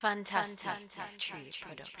Fantastic Tree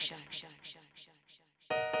Production.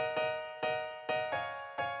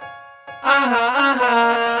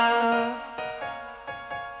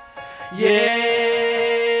 Yeah.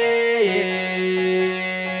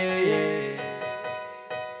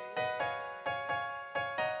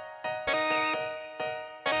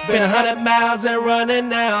 Been 100 miles and running,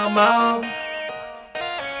 now I'm on.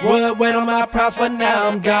 Would wait on my props, but now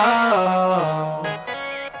I'm gone.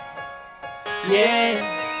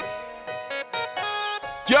 Yeah.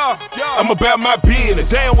 I'm about my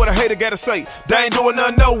business. Damn what a hater gotta say. They ain't doing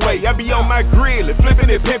nothing no way. I be on my grill and flipping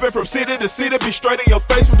and pimping from city to city. Be straight in your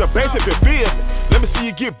face with the bass if you feel me. Let me see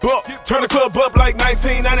you get bucked. Turn the club up like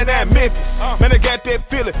 1999 Memphis. Man, I got that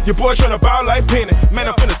feeling. Your boy tryna ball like Penny. Man,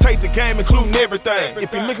 I'm finna take the game, including everything.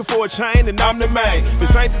 If you're looking for a chain, then I'm the man.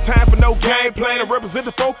 This ain't the time for no game playing. I represent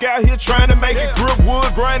the folk out here trying to make it. Grip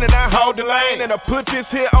wood grain and I hold the lane. And I put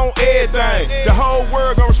this here on everything. The whole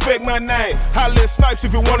world gon' respect my name. Holla at Snipes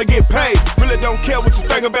if you wanna get paid. Really don't care what you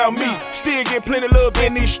think about me. Still get plenty love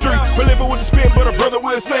in these streets. We're living with the spin, but a brother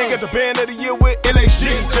will sing. Got the band of the year with LAG.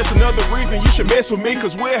 Just another reason you should mess with me,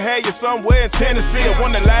 cause we'll have you somewhere in Tennessee. I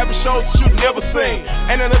won the live shows that you never seen.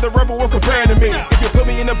 Ain't another rapper will compare to me. If you put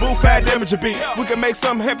me in the booth, I damage a beat. We can make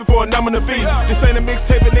something happen for a number to beat. This ain't a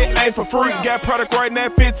mixtape and it ain't for free. Got product right now,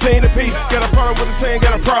 15 a piece. Got a problem with the saying,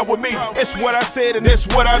 got a problem with me. It's what I said and that's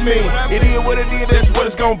what I mean. It is what it is, that's what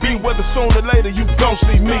it's gonna be. Whether sooner or later you gon'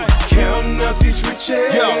 see me. Counting up these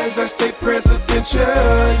riches, I stay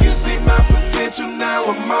presidential. You see my potential, now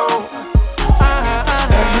I'm on.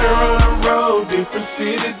 Out here on the road, different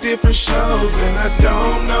city, different shows, and I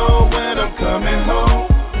don't know when I'm coming home.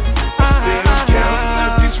 I said I'm counting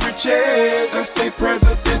up these riches, I stay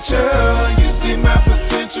presidential. You see my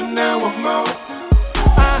potential, now I'm on.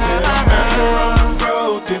 I said I'm out here on the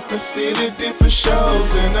road, different city, different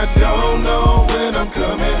shows, and I don't know when I'm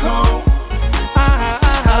coming home.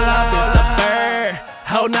 Hold up, it's a bird.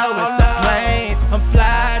 Oh no, it's a plane. I'm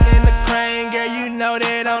flying in the crane, girl. You know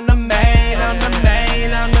that I'm the man. I'm the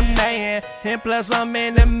man, I'm the man. And plus I'm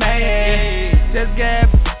in the man. Just got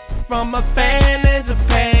from a fan in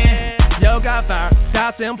Japan. Yo, got fire,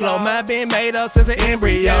 dots and flow. My been made up since an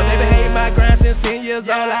embryo. They been hating my grind since 10 years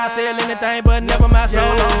old. I sell anything, but never my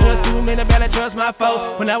soul. Don't trust too many, better trust my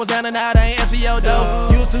foes. When I was down and out, I ain't asked for your dough.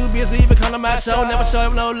 Used to be asleep and come to my show. Never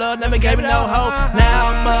showed no love, never gave me no hope. Now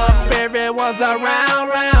I'm up, everyone's around,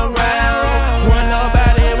 round. Weren't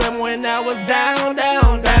nobody when I was down.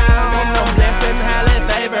 I'm blessed and highly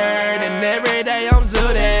favored, and every day I'm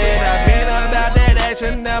zooted. I've been about that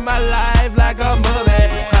action of my life like a movie.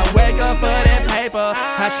 For that paper,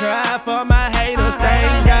 I try for my haters.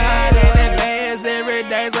 Thank God in advance, every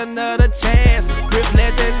day's another chance.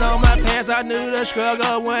 Reflecting on my past, I knew the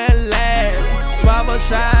struggle wouldn't last. Suavo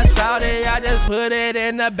J, shouted, I just put it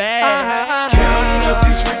in the bag. Counting up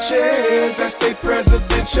these riches, I stay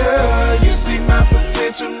presidential. You see my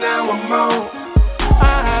potential, now I'm on.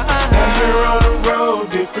 Out here on the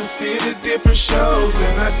road, different city, different shows,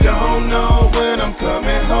 and I don't know when I'm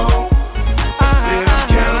coming home. I said I'm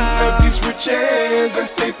counting up these riches, I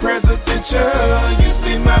stay presidential. You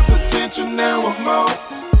see my potential, now I'm on.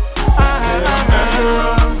 I said I'm out here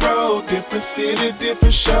on the road, different city,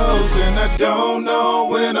 different shows, and I don't know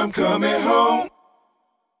when I'm coming home.